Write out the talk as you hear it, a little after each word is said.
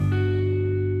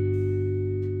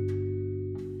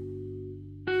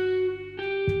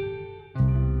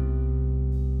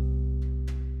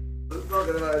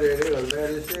out there, they was mad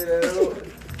as shit at him.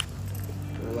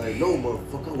 Like, no,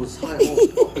 motherfucker, I was high all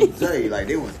fucking day. Like,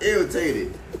 they was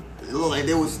irritated. It looked like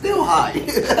they was still high.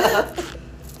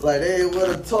 Like, they ain't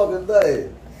want to talk today.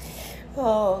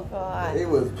 Oh, God. They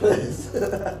was pissed.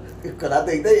 Because I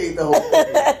think they ate the whole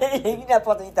cookie. You're not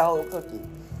supposed to eat the whole cookie.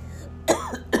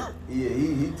 Yeah,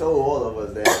 he told all of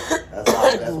us that.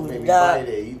 That's what made me fight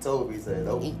it. He told me, said,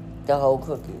 "Don't eat the whole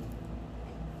cookie."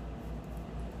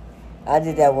 I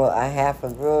did that with a half a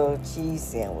grilled cheese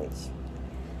sandwich.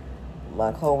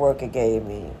 My coworker gave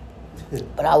me,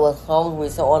 but I was hungry,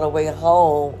 so on the way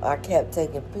home, I kept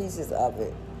taking pieces of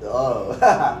it. Oh.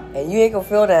 And you ain't gonna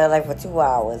feel that like for 2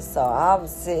 hours. So I'm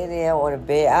sitting there on the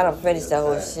bed. I done finished the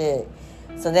whole shit.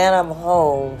 So now I'm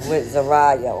home with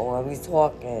Zaraya and we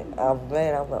talking. I'm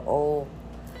glad. I'm like, oh,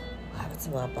 what happened to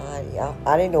my body?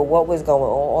 I didn't know what was going on.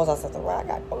 All I said, Zaraya, I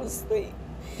got to go to sleep.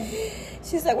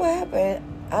 She's like, what happened?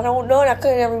 I don't know. And I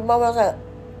couldn't even remember. I was like,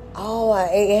 oh, I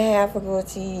ate half a grilled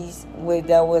cheese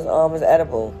that was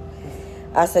edible.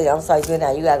 I said, I'm sorry, good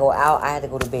night. You gotta go out. I had to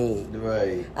go to bed.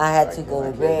 Right. I had to go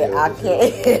to bed. I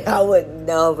can't. I would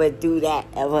never do that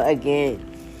ever again.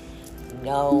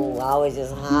 No, I was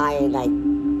just high and like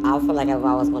I feel like if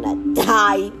I was gonna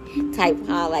die type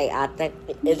high. Like I think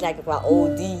it's like if I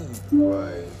OD.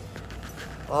 Right.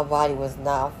 My body was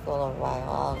not feeling right.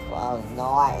 I was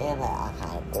gnawing. Like I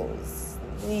gotta go to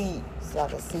sleep so I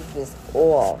can sleep this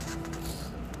off.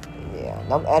 Yeah,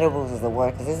 them edibles is the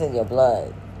worst because it's in your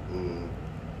blood. Mm.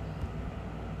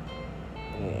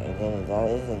 Yeah, that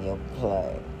is in your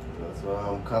blood. That's why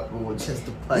I'm comfortable with just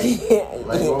a pipe.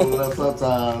 Like rolling up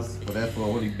sometimes, but that's for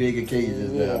only big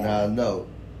occasions. Now I know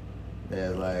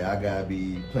that like I gotta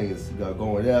be playing,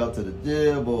 going out to the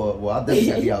gym or I definitely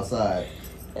gotta be outside.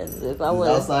 If I was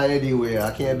outside anywhere,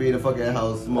 I can't be in the fucking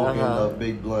house smoking a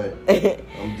big blunt.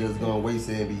 I'm just gonna waste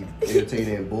it and be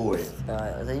irritated and bored.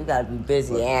 So you gotta be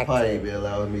busy but acting. Pipe, it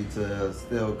allows me to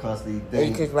still constantly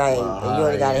think. Because and you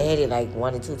only gotta hit it like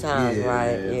 1 or 2 times,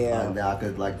 right? Yeah. And now I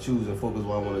could like choose and focus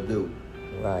what I want to do.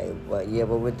 Right, but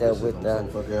with I'm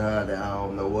so fucking high that I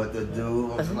don't know what to do.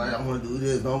 I'm just like I want to do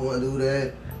this, don't want to do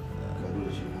that. I gotta do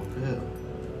this shit.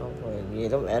 Yeah,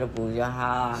 them edibles, you're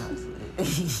high. You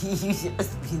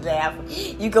just be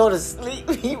laughing. You go to sleep,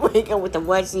 you wake up with the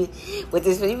munchies, with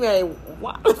this. You be like,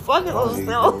 why the fuck is I'm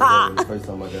still high? First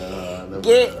time I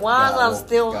got why I'm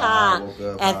still high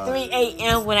at 3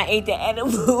 a.m. when I ate the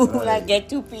edible when I get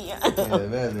 2 p.m. Yeah,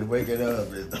 man, waking up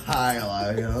it's high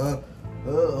like,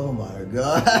 oh my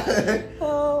god.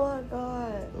 Oh my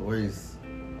god. The worst.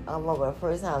 I remember the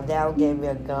first time Daryl gave me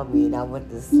a gummy and I went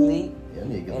to sleep. Yeah,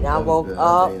 and I woke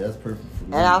up that's perfect for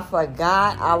me. And I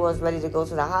forgot I was ready to go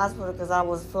to the hospital because I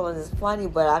was feeling this funny,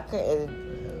 but I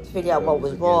couldn't figure out what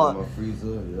was wrong. My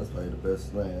freezer, that's probably the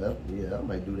best thing. I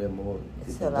might do that more.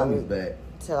 Till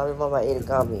I remember I ate a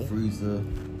gummy. Freezer.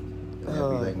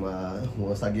 That'd be like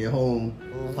once I get home,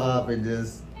 pop and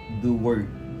just do work.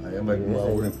 Like, I might do my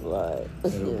work.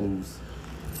 Boost.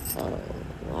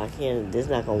 I can't. This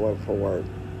not gonna work for work.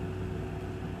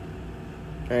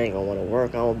 I ain't gonna want to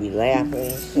work. I'm gonna be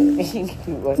laughing.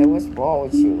 People say, "What's wrong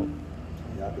with you?"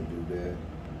 Yeah, I could do that.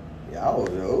 Yeah, it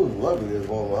was lovely this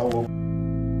morning. I woke